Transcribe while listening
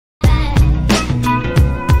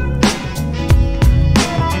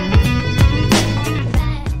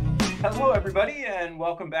everybody, and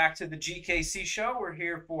welcome back to the GKC Show. We're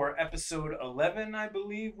here for episode 11, I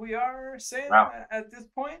believe we are, Sam, Wow. at this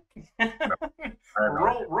point.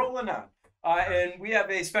 We're rolling on. And we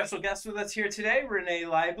have a special guest with us here today, Renee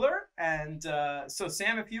Liebler. And so,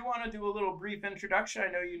 Sam, if you want to do a little brief introduction,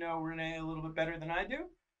 I know you know Renee a little bit better than I do.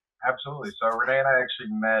 Absolutely. So Renee and I actually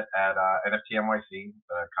met at NFT NYC,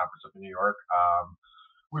 the conference up in New York.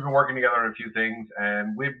 We've been working together on a few things,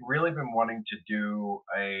 and we've really been wanting to do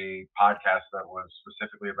a podcast that was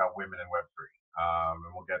specifically about women in Web3.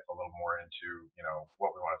 And we'll get a little more into,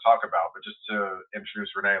 what we want to talk about. But just to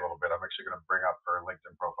introduce Renee a little bit, I'm actually going to bring up her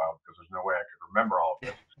LinkedIn profile because there's no way I could remember all of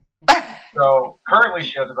this. So currently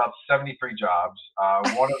she has about 73 jobs.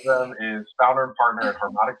 One of them is founder and partner at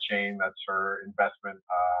Harmonic Chain. That's her investment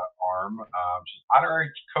arm. She's honorary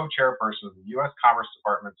co-chairperson of the U.S. Commerce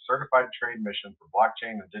Department's Certified Trade Mission for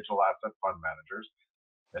Blockchain and Digital Asset Fund Managers.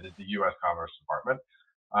 That is the U.S. Commerce Department.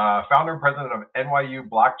 Founder and president of NYU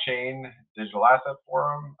Blockchain Digital Asset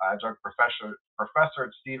Forum, adjunct professor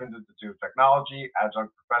at Stevens Institute of Technology,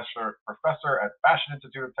 adjunct professor at Fashion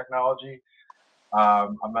Institute of Technology.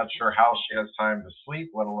 I'm not sure how she has time to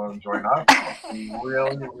sleep, let alone join us. I'm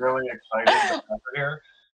really, really excited to have her here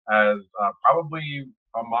as probably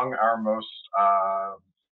among our most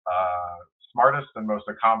smartest and most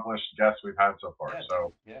accomplished guests we've had so far.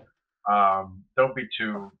 Don't be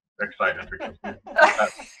too excited because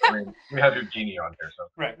we had Houdini on here. So.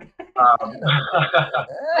 Right.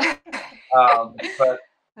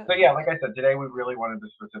 So yeah, like I said, today we really wanted to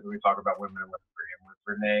specifically talk about women in Web3, and with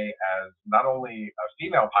Renee as not only a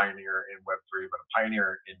female pioneer in Web3, but a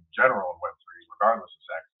pioneer in general in Web3, regardless of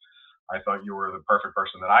sex. I thought you were the perfect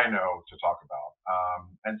person that I know to talk about.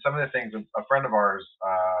 And some of the things, a friend of ours,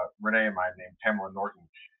 Renee and mine, named Pamela Norton,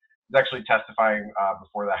 is actually testifying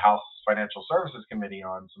before the House Financial Services Committee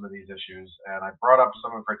on some of these issues, and I brought up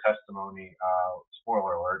some of her testimony.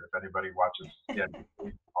 Spoiler alert, if anybody watches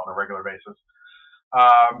on a regular basis.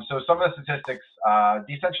 So some of the statistics,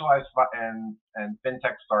 decentralized and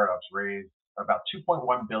fintech startups raised about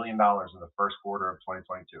 $2.1 billion in the first quarter of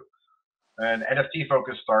 2022. And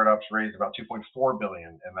NFT-focused startups raised about $2.4 billion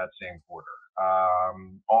in that same quarter.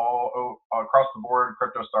 All across the board,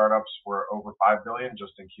 crypto startups were over $5 billion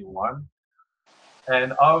just in Q1.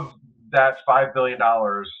 And of that $5 billion,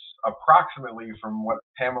 approximately from what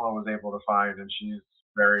Pamela was able to find, and she's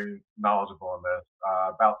very knowledgeable in this,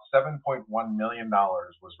 about $7.1 million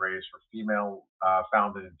was raised for female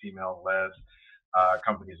founded and female led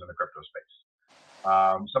companies in the crypto space.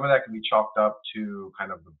 Some of that can be chalked up to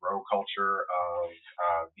kind of the bro culture of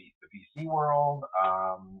the VC world.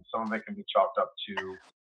 Some of it can be chalked up to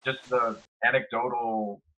just the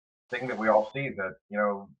anecdotal thing that we all see that,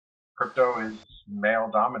 crypto is male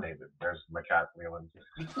dominated. There's my cat Leland.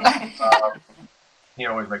 He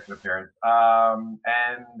always makes an appearance.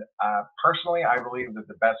 Personally, I believe that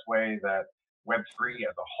the best way that Web3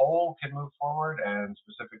 as a whole can move forward, and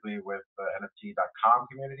specifically with the NFT.com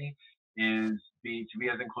community, is to be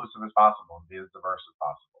as inclusive as possible and be as diverse as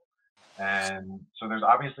possible. And so there's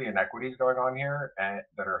obviously inequities going on here that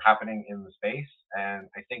are happening in the space. And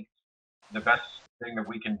I think the best thing that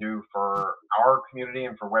we can do for our community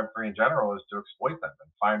and for Web3 in general is to exploit them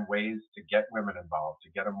and find ways to get women involved, to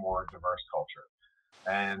get a more diverse culture.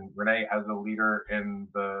 And Renee, as a leader in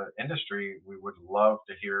the industry, we would love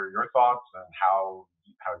to hear your thoughts and how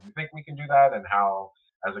you think we can do that, and how,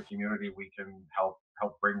 as a community, we can help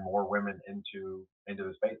bring more women into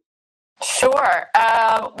the space. Sure.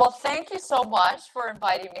 Well, thank you so much for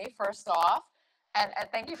inviting me, first off, and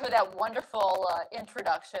thank you for that wonderful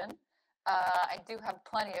introduction. I do have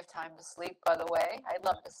plenty of time to sleep, by the way. I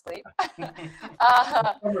love to sleep, but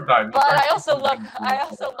I also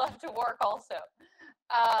love to work also.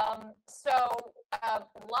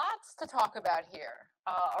 Lots to talk about here,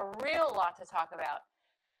 a real lot to talk about.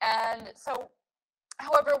 And so,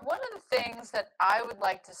 however, one of the things that I would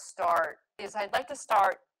like to start is I'd like to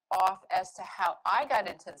start off as to how I got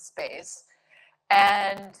into the space,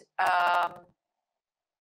 and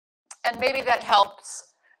maybe that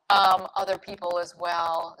helps other people as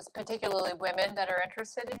well, particularly women that are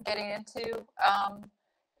interested in getting into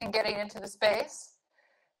the space.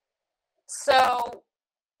 So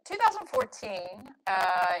 2014,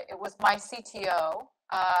 it was my CTO.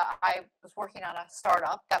 I was working on a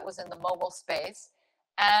startup that was in the mobile space,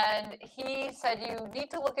 and he said, you need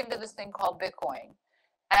to look into this thing called Bitcoin.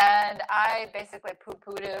 And I basically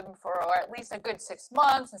poo-pooed him for at least a good 6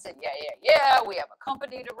 months and said, yeah, we have a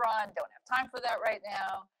company to run, don't have time for that right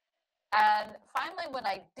now. And finally, when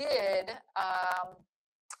I did,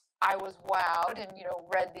 I was wowed and,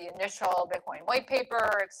 read the initial Bitcoin white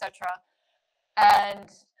paper, etc. And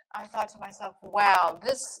I thought to myself, wow,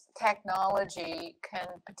 this technology can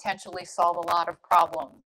potentially solve a lot of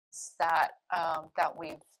problems that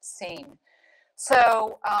we've seen.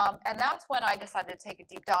 So, and that's when I decided to take a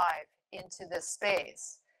deep dive into this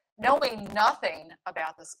space, knowing nothing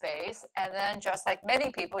about the space. And then, just like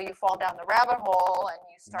many people, you fall down the rabbit hole and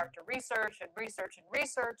you start to research and research and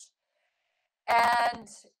research. And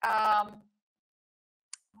I'm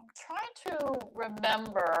trying to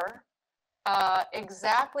remember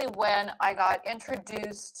exactly when I got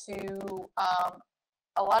introduced to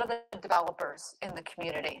a lot of the developers in the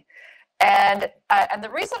community. And the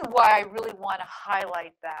reason why I really want to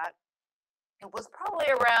highlight that, it was probably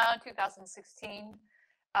around 2016,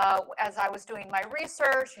 as I was doing my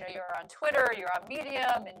research. You know, you're on Twitter, you're on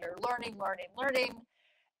Medium, and you're learning.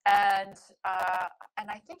 And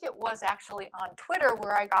I think it was actually on Twitter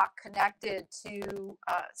where I got connected to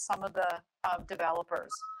some of the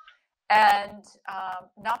developers. And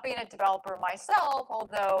not being a developer myself,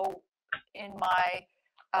 although in my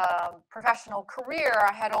professional career,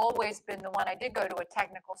 I had always been the one. I did go to a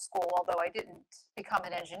technical school, although I didn't become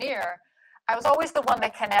an engineer. I was always the one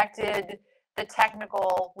that connected the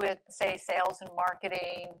technical with, say, sales and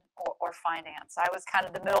marketing or finance. I was kind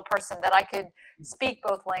of the middle person that I could speak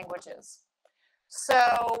both languages.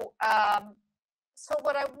 So, so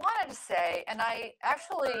what I wanted to say, and I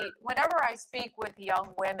actually, whenever I speak with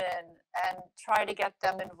young women and try to get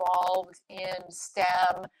them involved in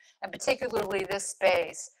STEM, and particularly this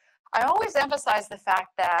space, I always emphasize the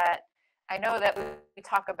fact that I know that we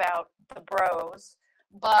talk about the bros,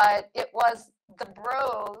 but it was the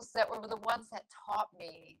bros that were the ones that taught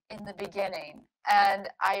me in the beginning. And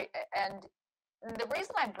the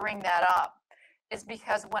reason I bring that up is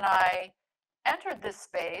because when I entered this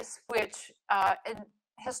space, which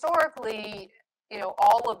historically, you know,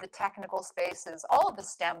 all of the technical spaces, all of the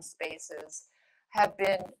STEM spaces have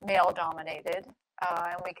been male dominated,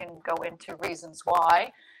 and we can go into reasons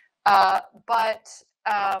why. But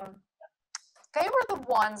they were the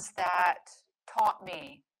ones that taught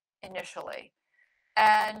me initially.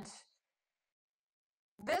 And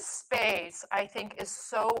this space, I think, is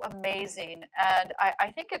so amazing. And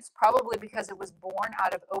I think it's probably because it was born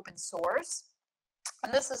out of open source.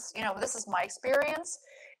 And this is, you know, this is my experience,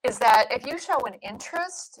 is that if you show an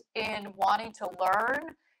interest in wanting to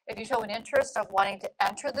learn, if you show an interest of wanting to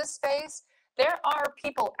enter this space, there are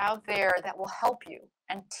people out there that will help you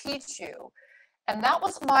and teach you. And that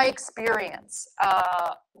was my experience,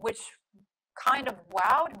 which kind of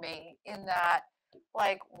wowed me in that,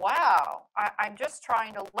 like, wow, I'm just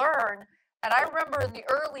trying to learn. And I remember in the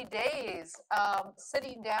early days,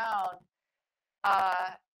 sitting down,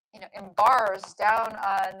 you know, in bars down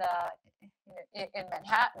on in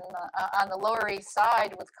Manhattan on the Lower East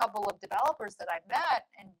Side with a couple of developers that I met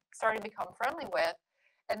and started to become friendly with,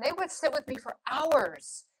 and they would sit with me for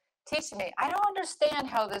hours teaching me. I don't understand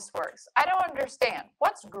how this works. I don't understand.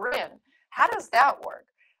 What's grin? How does that work?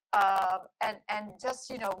 And just,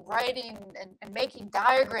 you know, writing and making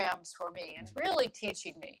diagrams for me and really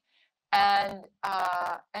teaching me. And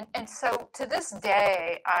so to this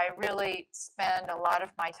day, I really spend a lot of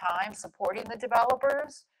my time supporting the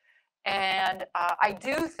developers. And I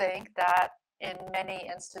do think that in many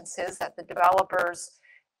instances that the developers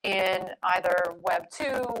in either Web 2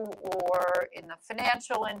 or in the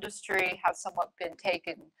financial industry have somewhat been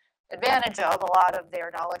taken advantage of. A lot of their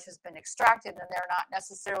knowledge has been extracted, and they're not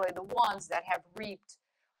necessarily the ones that have reaped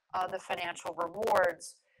the financial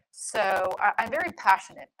rewards. So I'm very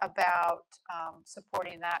passionate about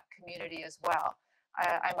supporting that community as well.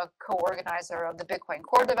 I'm a co-organizer of the Bitcoin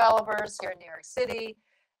Core developers here in New York City,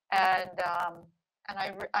 and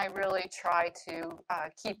I really try to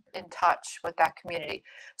keep in touch with that community.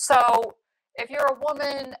 So if you're a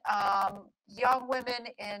woman, young women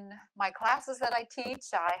in my classes that I teach,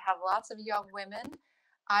 I have lots of young women.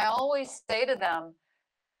 I always say to them,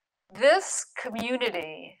 this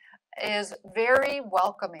community is very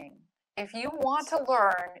welcoming. If you want to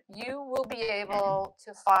learn, you will be able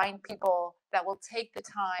to find people that will take the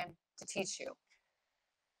time to teach you.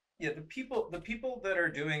 Yeah, the people that are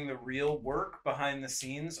doing the real work behind the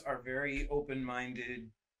scenes are very open-minded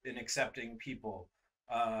and accepting people.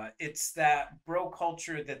 It's that bro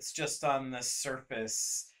culture that's just on the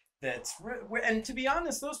surface. And to be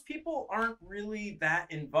honest, those people aren't really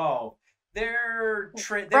that involved. They're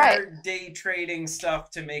day trading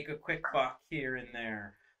stuff to make a quick buck here and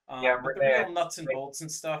there. Yeah, but the real nuts and bolts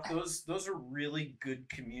and stuff, those are really good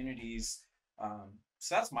communities.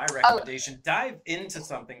 So that's my recommendation. Dive into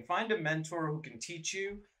something. Find a mentor who can teach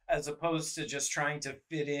you, as opposed to just trying to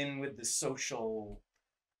fit in with the social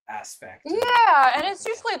aspect. Yeah, and it's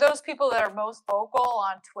usually those people that are most vocal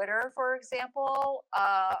on Twitter, for example.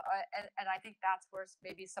 And I think that's where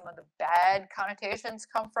maybe some of the bad connotations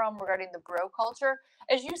come from regarding the bro culture.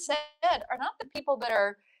 As you said, are not the people that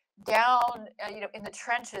are down, in the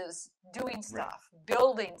trenches doing Right. stuff,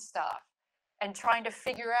 building stuff, and trying to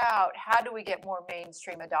figure out how do we get more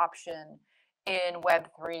mainstream adoption in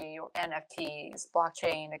Web3 or NFTs,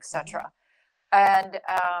 blockchain, etc.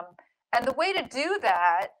 And the way to do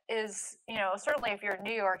that is, certainly if you're in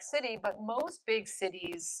New York City, but most big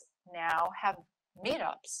cities now have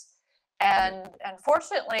meetups. And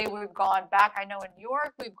fortunately, we've gone back. I know in New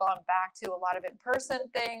York, we've gone back to a lot of in-person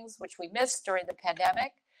things, which we missed during the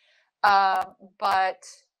pandemic. But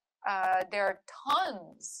there are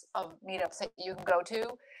tons of meetups that you can go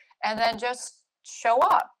to, and then just show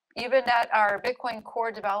up. Even at our Bitcoin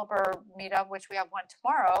Core Developer meetup, which we have one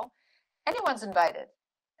tomorrow, anyone's invited.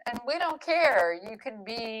 And we don't care. You can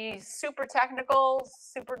be super technical,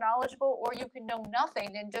 super knowledgeable, or you can know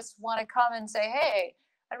nothing and just want to come and say, hey,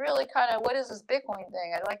 I really what is this Bitcoin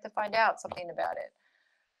thing? I'd like to find out something about it.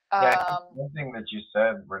 Yeah, I think one thing that you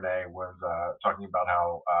said, Renee, was talking about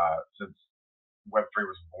how since Web3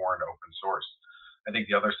 was born open source, I think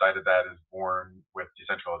the other side of that is born with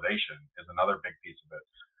decentralization is another big piece of it.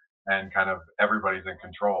 And kind of everybody's in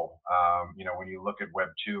control. When you look at Web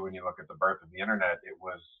 2 and you look at the birth of the internet, it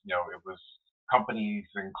was companies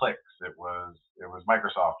and clicks. It was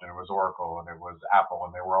Microsoft and it was Oracle and it was Apple,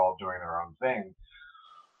 and they were all doing their own thing.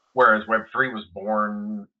 Whereas Web 3 was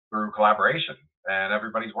born through collaboration and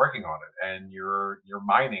everybody's working on it, and you're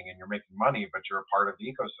mining and you're making money, but you're a part of the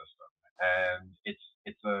ecosystem. And it's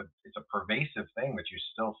a pervasive thing that you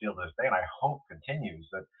still feel to this day, and I hope continues,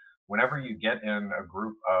 that whenever you get in a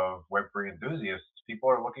group of Web3 enthusiasts, people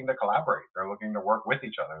are looking to collaborate. They're looking to work with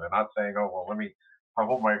each other. They're not saying, oh, well, let me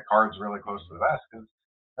hold my cards really close to the vest, because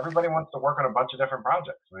everybody wants to work on a bunch of different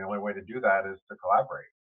projects. And the only way to do that is to collaborate.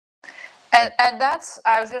 And that's,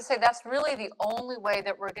 I was going to say, that's really the only way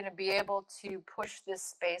that we're going to be able to push this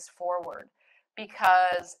space forward.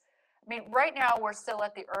 Because, I mean, right now we're still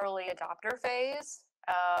at the early adopter phase,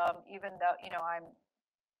 even though, I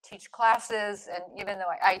teach classes, and even though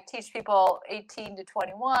I teach people 18 to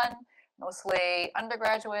 21, mostly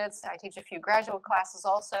undergraduates, I teach a few graduate classes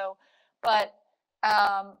also, but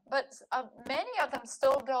many of them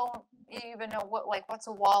still don't even know what's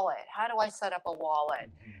a wallet. How do I set up a wallet?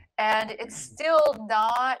 And it's still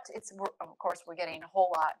not. Of course we're getting a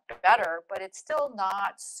whole lot better, but it's still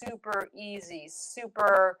not super easy,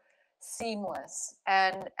 super seamless.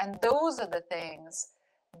 And those are the things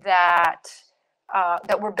that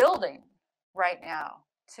that we're building right now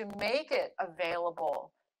to make it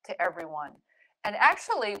available to everyone. And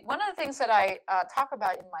actually, one of the things that I talk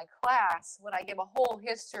about in my class when I give a whole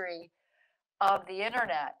history of the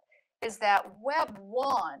internet is that Web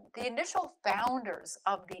 1, the initial founders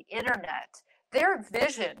of the internet, their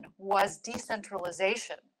vision was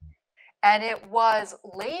decentralization. And it was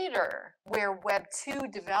later where Web 2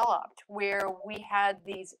 developed, where we had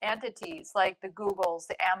these entities like the Googles,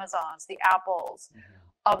 the Amazons, the Apples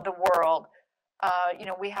of the world.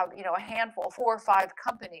 We have, a handful, 4 or 5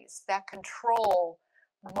 companies that control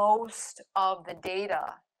most of the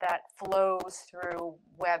data that flows through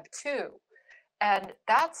Web 2. And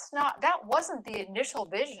that wasn't the initial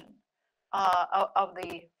vision of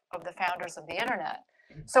the founders of the internet.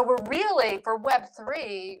 So we're really, for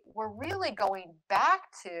Web3, we're really going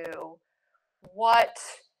back to what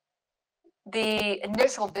the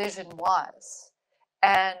initial vision was,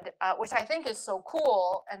 and which I think is so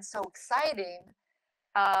cool and so exciting,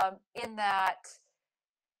 in that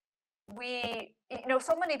we,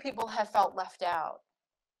 so many people have felt left out.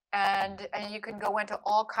 And you can go into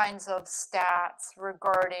all kinds of stats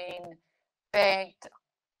regarding banked,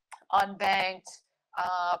 unbanked,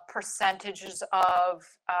 percentages of,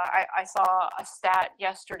 I saw a stat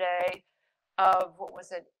yesterday of, what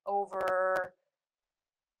was it, over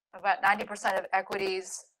about 90% of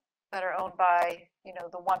equities that are owned by,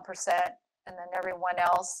 the 1%, and then everyone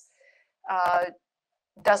else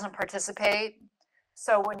doesn't participate.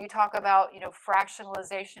 So when you talk about,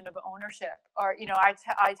 fractionalization of ownership, or,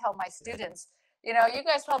 I tell my students, you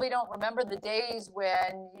guys probably don't remember the days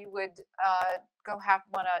when you would go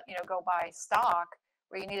buy stock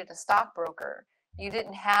where you needed a stockbroker. You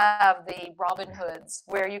didn't have the Robin Hoods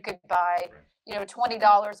where you could buy,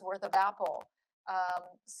 $20 worth of Apple.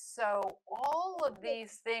 So all of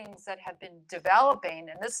these things that have been developing,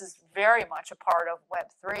 and this is very much a part of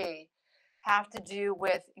Web3, have to do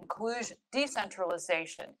with inclusion,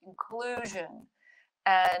 decentralization, inclusion,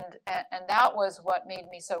 And that was what made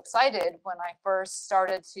me so excited when I first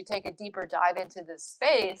started to take a deeper dive into this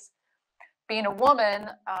space. Being a woman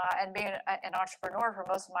and being an entrepreneur for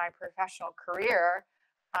most of my professional career,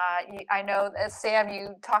 I know that Sam,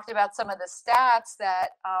 you talked about some of the stats that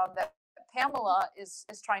that Pamela is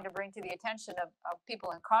trying to bring to the attention of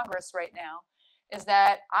people in Congress right now. Is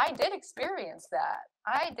that I did experience that.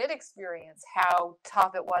 I did experience how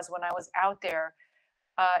tough it was when I was out there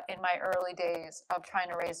in my early days of trying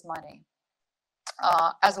to raise money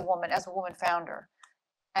as a woman founder.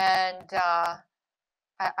 And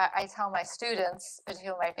I tell my students,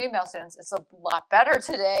 particularly my female students, it's a lot better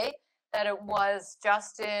today than it was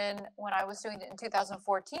just when I was doing it in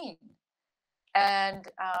 2014. And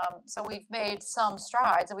so we've made some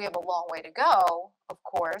strides, and we have a long way to go, of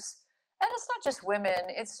course. And it's not just women;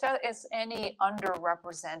 it's any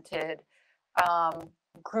underrepresented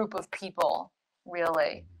group of people,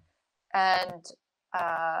 really. And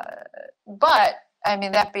but I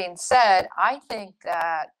mean, that being said, I think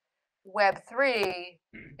that Web3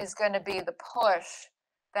 is going to be the push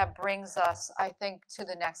that brings us, I think, to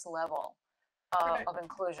the next level of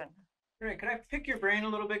inclusion. Right. Can I pick your brain a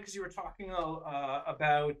little bit? Because you were talking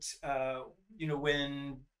about,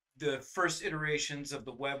 when the first iterations of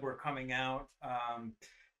the web were coming out.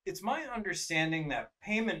 It's my understanding that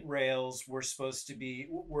payment rails were supposed to be,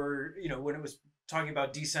 when it was talking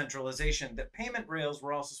about decentralization, that payment rails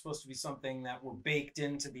were also supposed to be something that were baked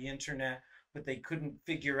into the internet, but they couldn't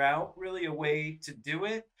figure out really a way to do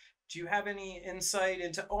it. Do you have any insight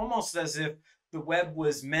into, almost as if the web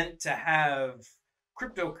was meant to have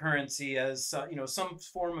cryptocurrency as some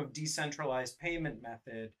form of decentralized payment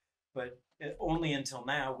method, but only until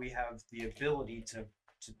now we have the ability to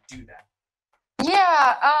do that?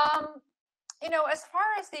 Yeah, as far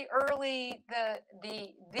as the early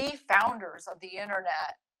the founders of the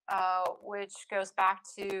internet, which goes back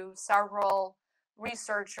to several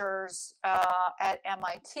researchers at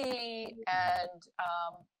MIT, and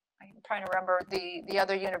I'm trying to remember the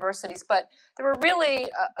other universities, but there were really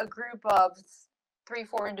a group of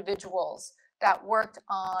 3-4 individuals that worked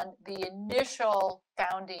on the initial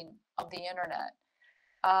founding of the internet.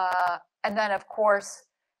 And then, of course,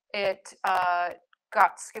 it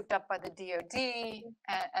got scooped up by the DoD,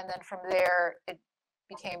 and then from there, it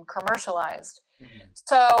became commercialized. Mm-hmm.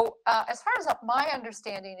 So as far as my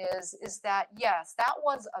understanding is that, yes, that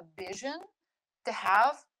was a vision to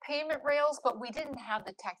have payment rails, but we didn't have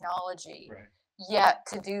the technology yet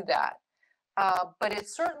to do that. But it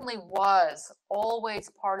certainly was always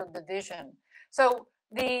part of the vision. So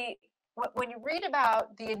when you read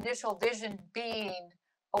about the initial vision being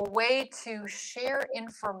a way to share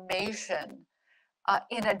information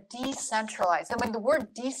in a decentralized, I mean, the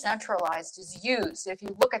word decentralized is used if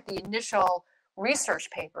you look at the initial research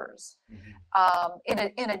papers, in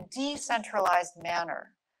a decentralized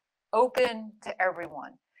manner, open to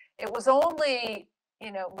everyone. It was only,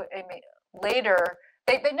 later,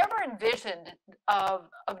 they never envisioned of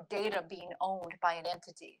data being owned by an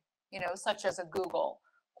entity, such as a Google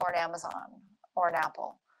or an Amazon or an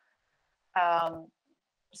Apple.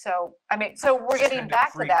 So we're getting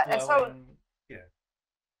back to that. And so, yeah,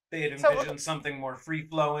 they had envisioned something more free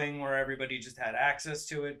flowing where everybody just had access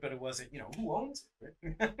to it, but it wasn't, who owns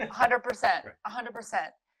it? 100%,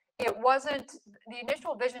 100%. It wasn't, the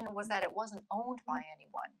initial vision was that it wasn't owned by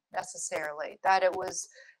anyone necessarily, that it was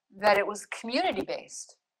community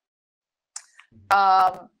based.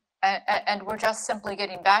 And we're just simply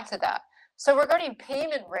getting back to that. So regarding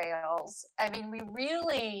payment rails, I mean, we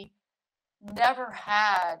really never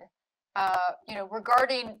had,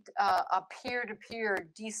 regarding a peer-to-peer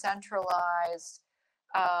decentralized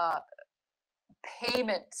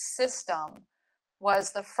payment system,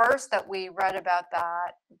 was the first that we read about.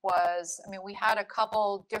 That was, we had a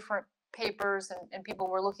couple different papers and people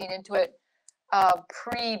were looking into it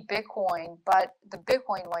pre-Bitcoin, but the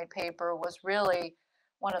Bitcoin white paper was really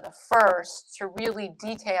one of the first to really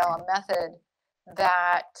detail a method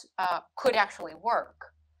that could actually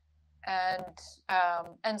work. And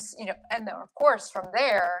then of course from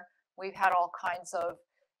there we've had all kinds of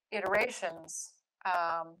iterations.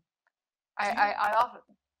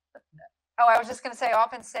 I was just going to say, I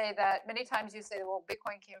often say that many times you say, well,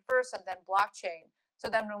 Bitcoin came first and then blockchain. So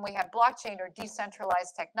then when we had blockchain or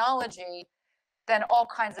decentralized technology, then all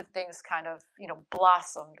kinds of things kind of,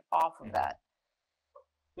 blossomed off of that.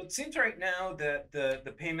 Well, it seems right now that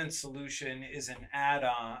the payment solution is an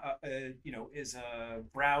add-on, is a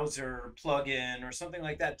browser plugin or something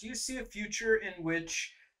like that. Do you see a future in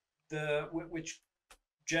which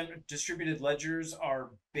distributed ledgers are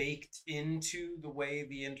baked into the way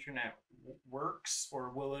the internet works,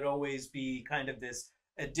 or will it always be kind of this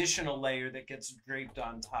additional layer that gets draped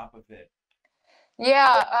on top of it?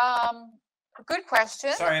 Yeah, good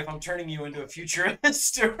question. Sorry if I'm turning you into a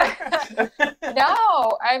futurist.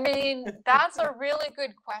 No, I mean, that's a really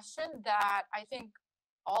good question that I think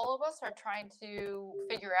all of us are trying to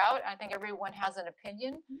figure out. I think everyone has an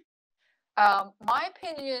opinion. My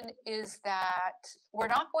opinion is that we're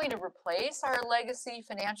not going to replace our legacy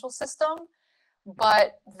financial system,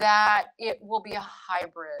 but that it will be a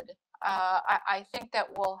hybrid. I think that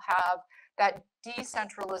we'll have that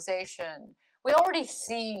decentralization. We already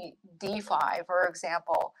see DeFi, for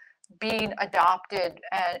example, being adopted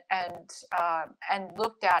and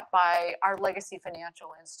looked at by our legacy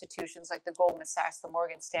financial institutions like the Goldman Sachs, the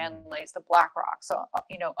Morgan Stanleys, the BlackRocks,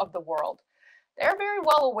 of the world. They're very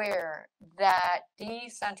well aware that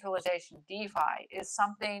decentralization, DeFi, is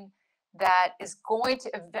something that is going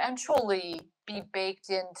to eventually be baked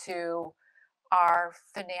into our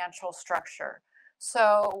financial structure.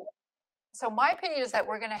 So my opinion is that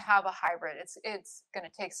we're going to have a hybrid. It's going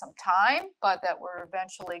to take some time, but that we're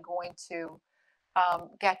eventually going to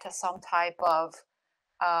get to some type of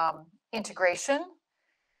integration.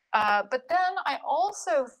 But then I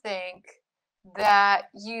also think that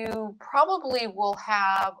you probably will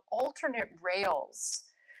have alternate rails.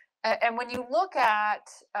 And when you look at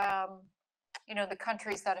the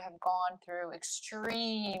countries that have gone through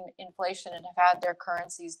extreme inflation and have had their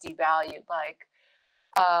currencies devalued, like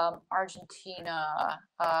Argentina,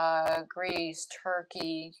 Greece,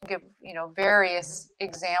 Turkey, you can give various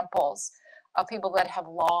examples of people that have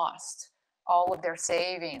lost all of their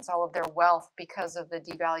savings, all of their wealth because of the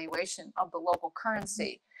devaluation of the local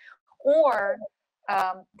currency. Or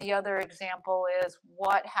the other example is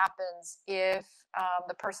what happens if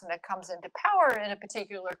the person that comes into power in a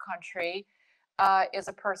particular country is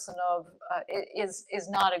a person of is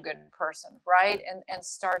not a good person, right? And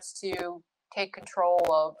starts to take control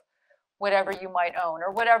of whatever you might own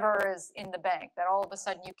or whatever is in the bank. That all of a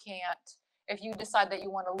sudden you can't. If you decide that you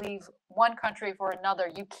want to leave one country for another,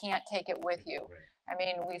 you can't take it with you. I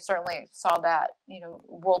mean, we certainly saw that,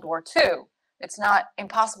 World War II. It's not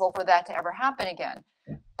impossible for that to ever happen again.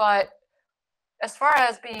 But as far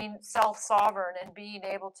as being self-sovereign and being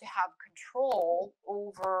able to have control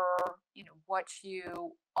over, what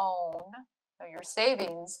you own, your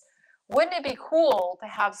savings, wouldn't it be cool to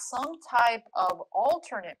have some type of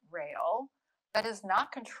alternate rail that is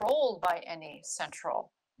not controlled by any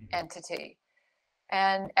central entity?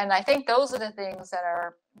 And I think those are the things that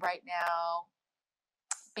are right now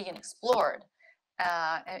being explored,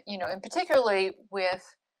 and particularly with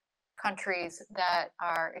countries that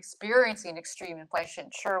are experiencing extreme inflation.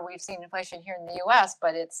 Sure, we've seen inflation here in the US,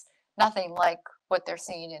 but it's nothing like what they're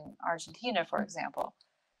seeing in Argentina, for example.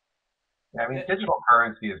 Yeah, I mean, digital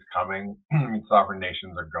currency is coming. Sovereign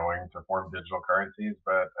nations are going to form digital currencies,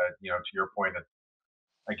 but to your point, it's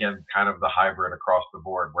again kind of the hybrid across the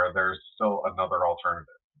board, where there's still another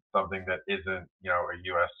alternative, something that isn't a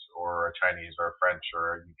U.S. or a Chinese or a French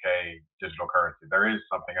or a UK digital currency. There is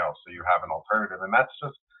something else, so you have an alternative, and that's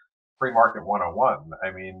just free market 101.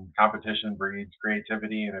 I mean, competition breeds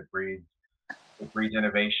creativity, and it breeds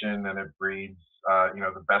innovation, and it breeds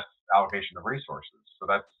the best allocation of resources. So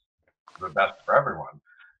that's the best for everyone.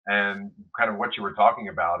 And kind of what you were talking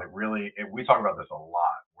about, we talk about this a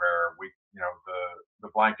lot, where the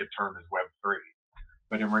blanket term is Web 3,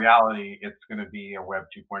 but in reality, it's going to be a Web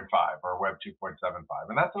 2.5 or a Web 2.75,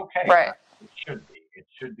 and that's okay. Right. It should be. It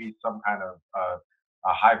should be some kind of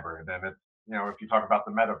a hybrid. And it's if you talk about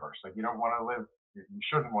the metaverse, like you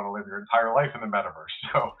shouldn't want to live your entire life in the metaverse.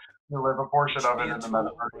 So you live a portion of it in the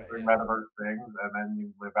metaverse, doing metaverse things, and then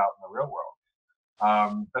you live out in the real world.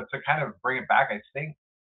 But to kind of bring it back, I think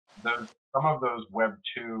some of those Web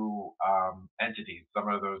 2 entities, some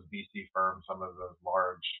of those VC firms, some of those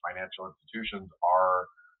large financial institutions are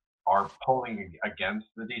pulling against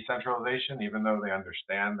the decentralization, even though they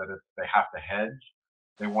understand that they have to hedge.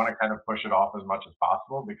 They want to kind of push it off as much as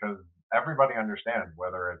possible, because everybody understands,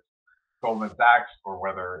 whether it's Goldman Sachs or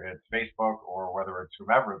whether it's Facebook or whether it's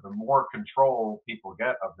whomever, the more control people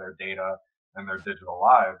get of their data and their digital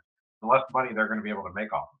lives, the less money they're going to be able to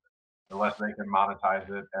make off of it, the less they can monetize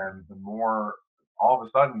it, and the more all of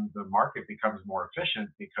a sudden the market becomes more efficient,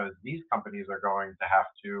 because these companies are going to have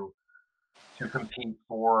to compete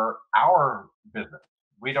for our business.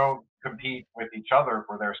 We don't compete with each other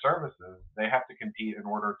for their services. They have to compete in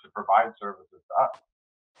order to provide services to us.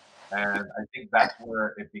 And I think that's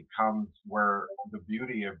where it becomes, where the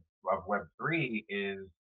beauty of Web3 is,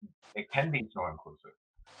 it can be so inclusive,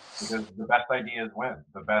 because the best ideas win,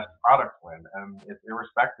 the best products win, and it's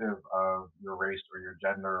irrespective of your race or your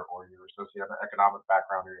gender or your socioeconomic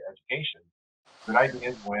background or your education. good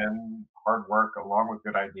ideas win, hard work along with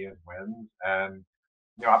good ideas wins, and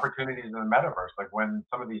opportunities in the metaverse. Like when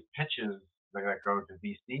some of these pitches that go to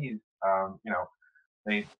VCs,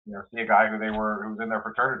 they see a guy who was in their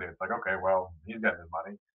fraternity. It's like, okay, well, he's getting his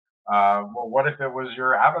money. Well, what if it was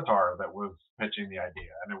your avatar that was pitching the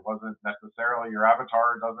idea, and it wasn't necessarily your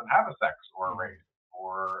avatar doesn't have a sex or a race,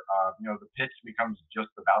 or the pitch becomes just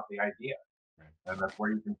about the idea, and that's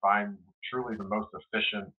where you can find truly the most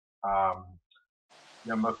efficient,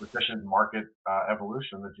 market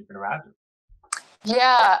evolution that you can imagine.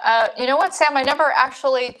 Yeah, you know what, Sam? I never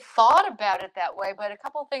actually thought about it that way, but a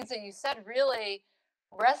couple of things that you said really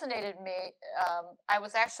resonated me. I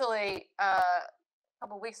was actually a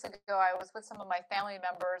couple of weeks ago. I was with some of my family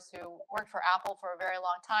members who worked for Apple for a very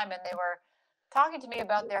long time, and they were talking to me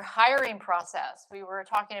about their hiring process. We were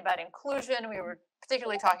talking about inclusion. We were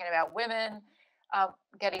particularly talking about women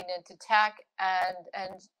getting into tech,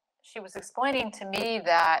 and she was explaining to me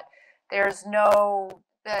that there's no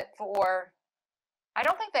that for I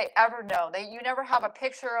don't think they ever know. You never have a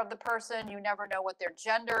picture of the person. You never know what their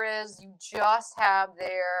gender is. You just have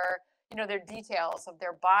their details of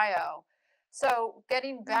their bio. So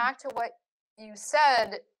getting back to what you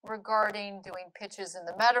said regarding doing pitches in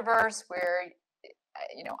the metaverse, where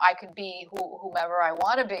I could be whomever I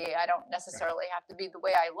want to be. I don't necessarily have to be the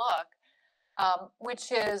way I look,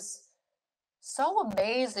 which is so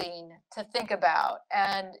amazing to think about.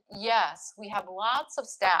 And yes, we have lots of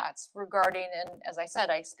stats regarding, and as I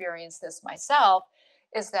said, I experienced this myself,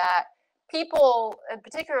 is that people, and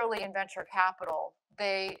particularly in venture capital,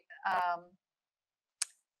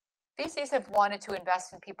 VCs have wanted to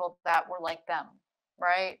invest in people that were like them,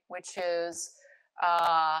 right? Which is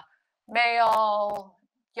male,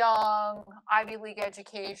 young, Ivy League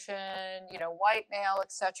education, white male,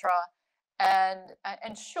 etc.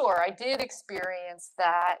 And sure, I did experience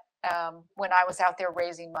that when I was out there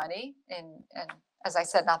raising money, and as I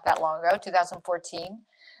said, not that long ago, 2014.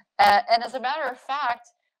 And as a matter of fact,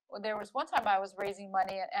 there was one time I was raising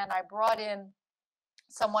money, and I brought in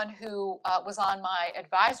someone who was on my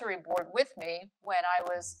advisory board with me when I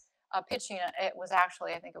was pitching. It was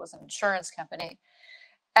actually, I think it was an insurance company.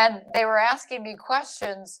 And they were asking me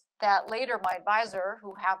questions that later my advisor,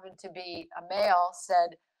 who happened to be a male,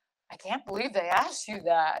 said, I can't believe they asked you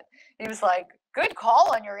that. He was like, good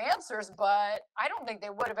call on your answers, but I don't think they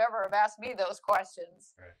would have ever have asked me those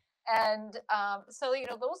questions. Right. And so,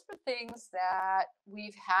 those are things that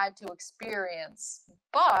we've had to experience.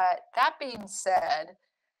 But that being said,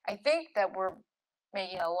 I think that we're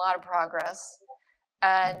making a lot of progress.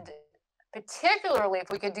 And particularly if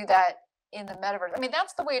we could do that in the metaverse. I mean,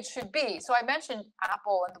 that's the way it should be. So I mentioned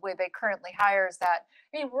Apple and the way they currently hire is that,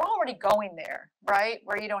 we're already going there, right?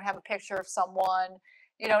 Where you don't have a picture of someone,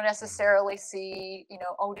 you don't necessarily see,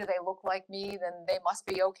 oh, do they look like me? Then they must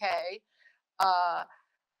be okay.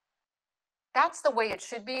 That's the way it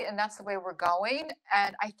should be, and that's the way we're going.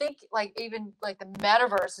 And I think even the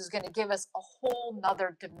metaverse is going to give us a whole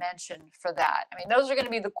nother dimension for that. I mean, those are going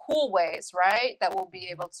to be the cool ways, right? That we'll be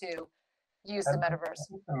able to use the metaverse.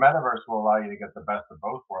 I think the metaverse will allow you to get the best of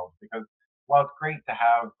both worlds, because while it's great to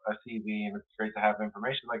have a CV and it's great to have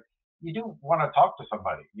information, like you do want to talk to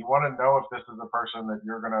somebody. You want to know if this is a person that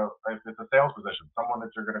if it's a sales position, someone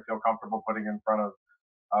that you're gonna feel comfortable putting in front of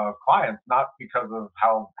clients, not because of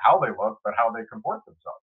how they look, but how they comport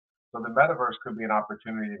themselves. So the metaverse could be an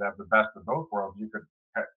opportunity to have the best of both worlds. You could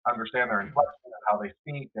understand their inflection and how they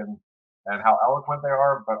speak, and how eloquent they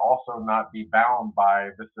are, but also not be bound by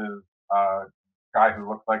this is a guy who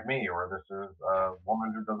looks like me, or this is a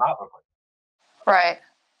woman who does not look like me. Right.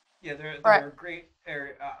 Yeah, there Right. are great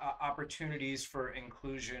opportunities for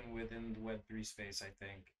inclusion within the Web3 space, I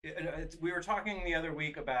think. We were talking the other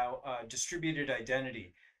week about distributed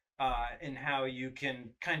identity, and how you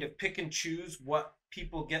can kind of pick and choose what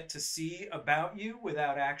people get to see about you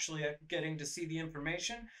without actually getting to see the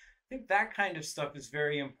information. I think that kind of stuff is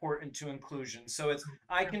very important to inclusion. So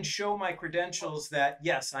I can show my credentials that,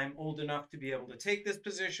 yes, I'm old enough to be able to take this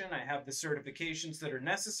position. I have the certifications that are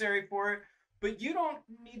necessary for it. But you don't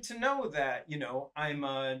need to know that, I'm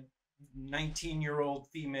a 19-year-old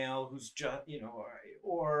female who's just,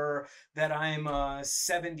 or that I'm a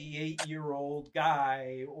 78-year-old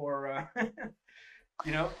guy, or,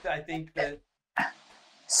 I think that.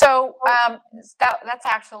 So that's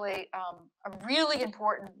actually a really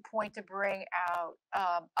important point to bring out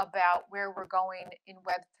about where we're going in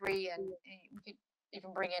Web3, and we could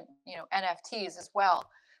even bring in, NFTs as well.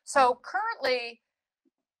 So currently,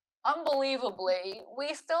 unbelievably,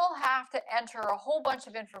 we still have to enter a whole bunch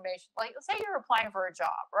of information. Like, say you're applying for a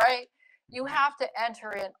job, right? you have to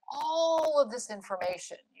enter in all of this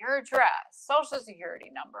information, your address, social security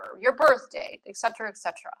number, your birth date, et cetera, et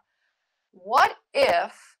cetera. What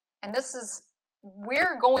if, and this is,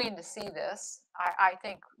 we're going to see this, I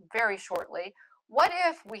think, very shortly. What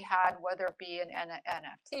if we had, whether it be an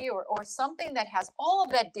NFT or something that has all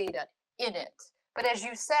of that data in it, but as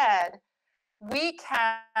you said, we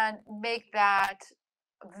can make that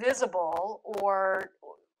visible or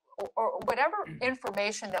whatever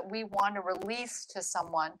information that we want to release to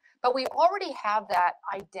someone, but we already have that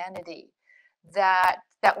identity that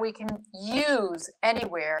we can use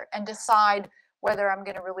anywhere and decide whether I'm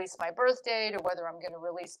going to release my birth date or whether I'm going to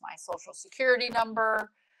release my social security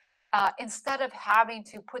number, instead of having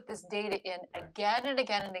to put this data in again and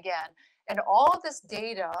again and again. And all of this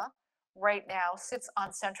data right now sits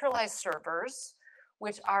on centralized servers,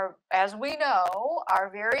 which are, as we know, are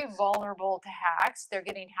very vulnerable to hacks. They're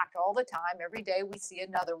getting hacked all the time. Every day we see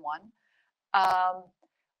another one,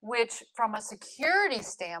 which from a security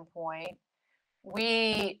standpoint,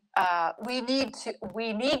 we need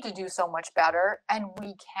to do so much better, and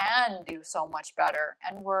we can do so much better.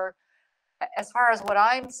 And we're, as far as what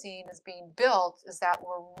I'm seeing is being built, is that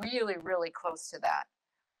we're really, really close to that,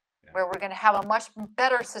 where we're going to have a much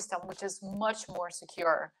better system, which is much more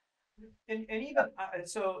secure. And even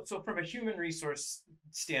so from a human resource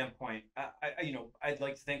standpoint, I'd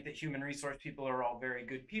like to think that human resource people are all very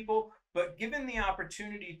good people, but given the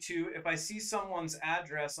opportunity to, if I see someone's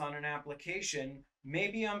address on an application,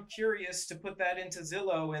 maybe I'm curious to put that into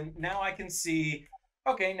Zillow, and now I can see,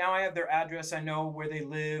 okay, now I have their address, I know where they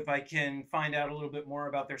live, I can find out a little bit more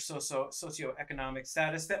about their socioeconomic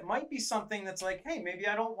status. That might be something that's like, hey, maybe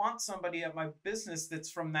I don't want somebody at my business that's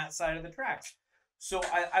from that side of the tracks. So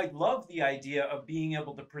I love the idea of being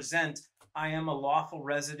able to present, I am a lawful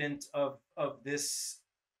resident of this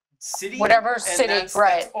city. Whatever city, that's,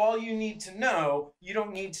 right. That's all you need to know. You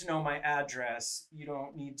don't need to know my address. You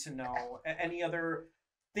don't need to know any other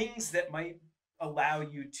things that might allow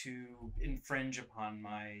you to infringe upon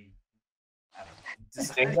my, I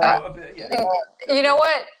don't know, you know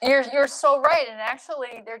what? You're so right. And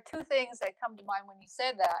actually, there are two things that come to mind when you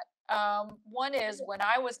said that. One is when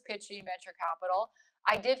I was pitching venture capital,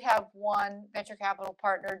 I did have one venture capital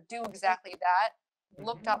partner do exactly that.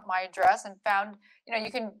 Looked up my address and found,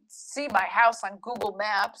 you can see my house on Google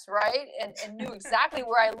Maps, right? And knew exactly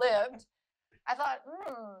where I lived. I thought,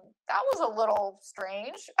 that was a little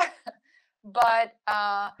strange. But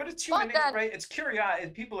it's human nature, right? It's curiosity.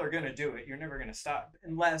 People are going to do it. You're never going to stop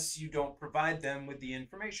unless you don't provide them with the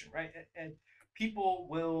information, right? And people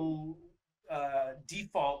will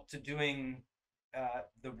default to doing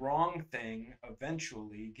the wrong thing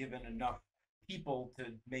eventually, given enough people to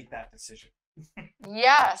make that decision.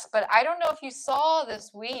 Yes, but I don't know if you saw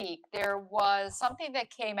this week, there was something that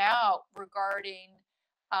came out regarding,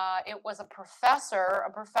 it was a professor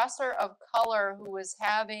of color who was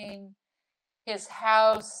having his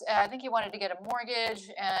house, I think he wanted to get a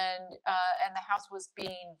mortgage, and the house was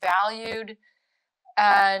being valued,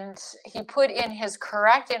 and he put in his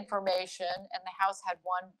correct information, and the house had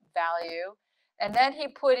one value, and then he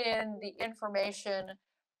put in the information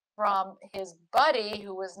from his buddy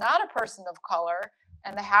who was not a person of color,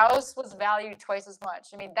 and the house was valued twice as much.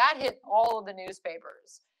 I mean, that hit all of the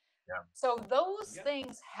newspapers. Yeah. So those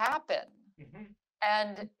things happen.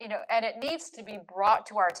 And and it needs to be brought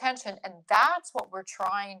to our attention, and that's what we're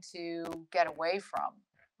trying to get away from,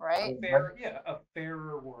 right? A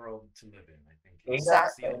fairer world to live in, I think. Exactly.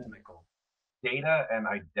 That's the ultimate goal. Data and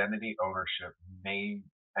identity ownership may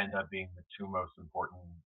end up being the two most important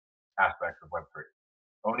aspects of Web3.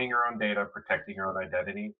 Owning your own data, protecting your own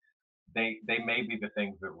identity, they may be the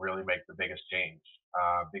things that really make the biggest change.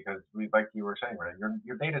 Because like you were saying, right,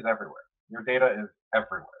 your data is everywhere. Your data is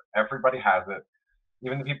everywhere. Everybody has it.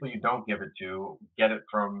 Even the people you don't give it to get it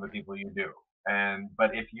from the people you do.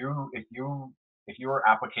 But if your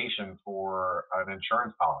application for an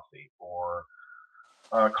insurance policy or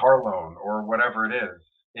a car loan or whatever it is,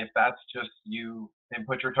 if that's just you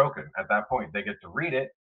input your token at that point, they get to read it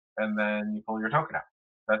and then you pull your token out.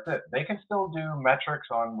 That's it. They can still do metrics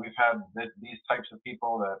on, we've had these types of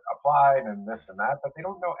people that applied and this and that, but they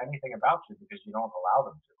don't know anything about you because you don't allow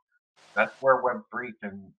them to. That's where Web3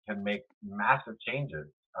 can make massive changes,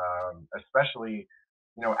 especially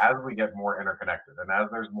as we get more interconnected and as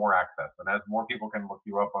there's more access and as more people can look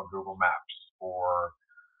you up on Google Maps or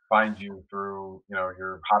find you through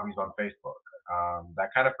your hobbies on Facebook.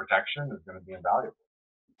 That kind of protection is going to be invaluable.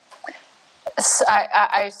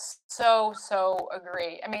 I so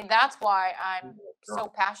agree. I mean, that's why I'm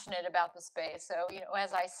so passionate about the space. So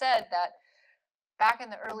as I said, that back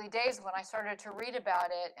in the early days when I started to read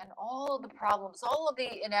about it and all of the problems, all of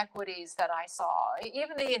the inequities that I saw,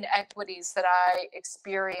 even the inequities that I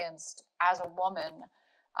experienced as a woman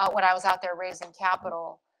when I was out there raising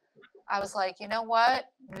capital, I was like, you know what?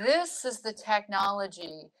 This is the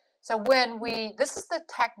technology. So this is the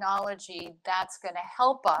technology that's going to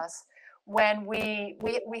help us when we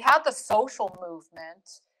have the social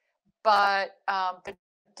movement, but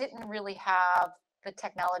didn't really have the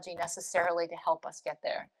technology necessarily to help us get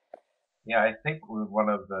there. Yeah, I think one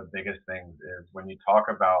of the biggest things is when you talk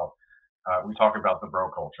about we talk about the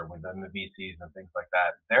bro culture within the VCs and things like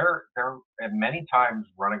that. They're and many times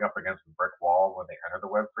running up against the brick wall when they enter the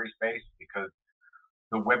Web3 space because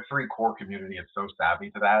the Web3 core community is so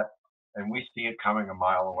savvy to that, and we see it coming a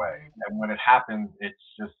mile away. And when it happens, it's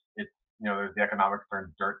there's the economic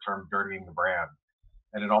term dirtying the brand,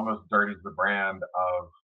 and it almost dirties the brand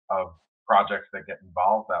of projects that get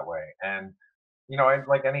involved that way. And and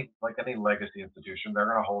like any legacy institution, they're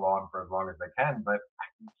going to hold on for as long as they can, but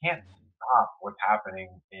you can't stop what's happening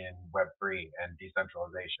in Web3 and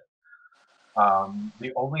decentralization.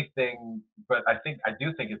 The only thing, but I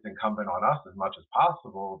do think it's incumbent on us as much as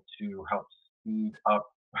possible to help speed up.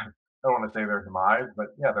 I don't want to say their demise, but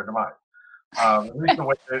yeah, their demise. At least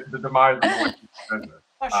the demise of the way business.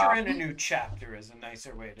 Usher in a new chapter is a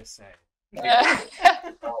nicer way to say.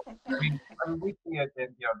 So, I mean, we see it in,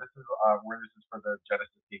 this is where this is for the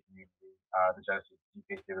Genesis Key community, the Genesis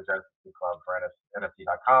GKC, the Genesis Key Club for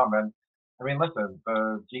NFT.com. And I mean, listen,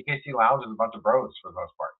 the GKC Lounge is a bunch of bros for the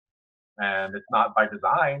most part. And it's not by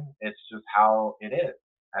design, it's just how it is.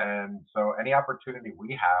 And so any opportunity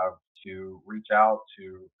we have to reach out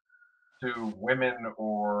to women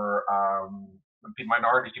or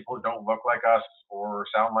minority people who don't look like us or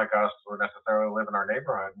sound like us or necessarily live in our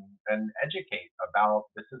neighborhood and educate about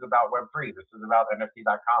this is about Web3, this is about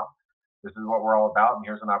NFT.com, this is what we're all about, and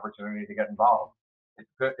here's an opportunity to get involved. It's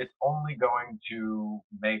good. It's only going to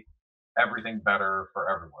make everything better for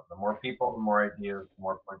everyone. The more people, the more ideas, the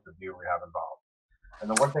more points of view we have involved. And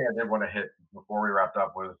the one thing I did want to hit before we wrapped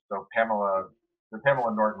up was Pamela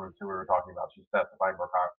Norton was who we were talking about. She's testifying for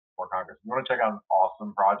Congress. If you want to check out an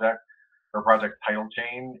awesome project, her project Title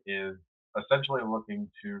Chain is essentially looking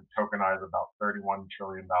to tokenize about $31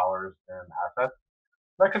 trillion in assets.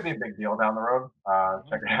 That could be a big deal down the road.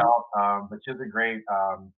 Check it out. But she has a great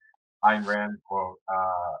Ayn Rand quote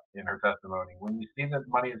in her testimony. When you see that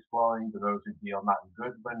money is flowing to those who deal not in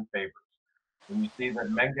goods but in favors, when you see that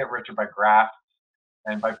men get richer by graft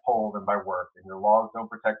and by pull than by work, and your laws don't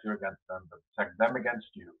protect you against them, but protect them against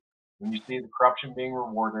you, when you see the corruption being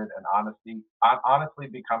rewarded and honestly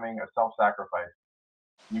becoming a self-sacrifice,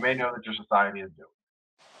 you may know that your society is doomed.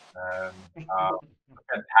 And a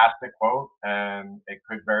fantastic quote, and it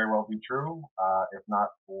could very well be true, if not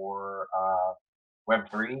for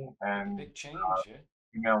Web3 and big change,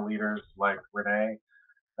 female leaders like Renee,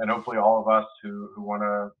 and hopefully all of us who want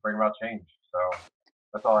to bring about change. So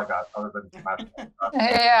that's all I got, other than smashing.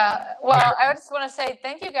 Yeah. Well, I just want to say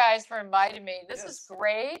thank you guys for inviting me. This is Yes.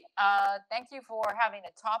 great. Thank you for having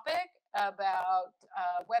a topic about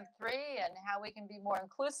Web3 and how we can be more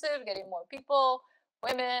inclusive, getting more people,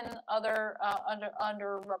 women, other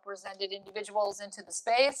underrepresented individuals into the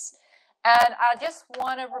space. And I just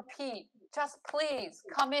want to repeat, just please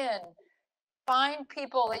come in, find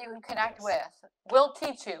people that you can connect Yes. with. We'll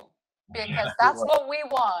teach you because that's what we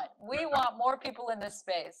want. We want more people in this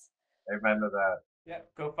space. Amen to that. Yeah,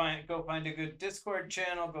 go find a good Discord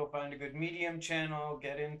channel, go find a good Medium channel,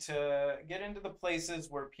 get into the places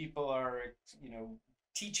where people are,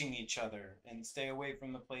 teaching each other, and stay away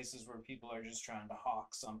from the places where people are just trying to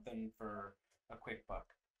hawk something for a quick buck.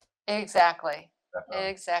 Exactly. Definitely.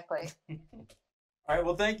 Exactly. All right,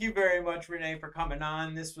 well, thank you very much, Renee, for coming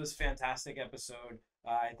on. This was a fantastic episode.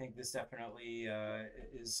 I think this definitely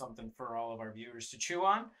is something for all of our viewers to chew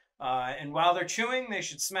on. And while they're chewing, they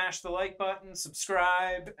should smash the like button,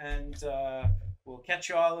 subscribe, and we'll catch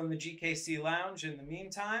you all in the GKC Lounge in the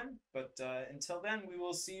meantime. But until then, we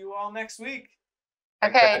will see you all next week.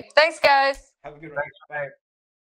 Okay, thanks, guys. Have a good one. Thanks, Bye.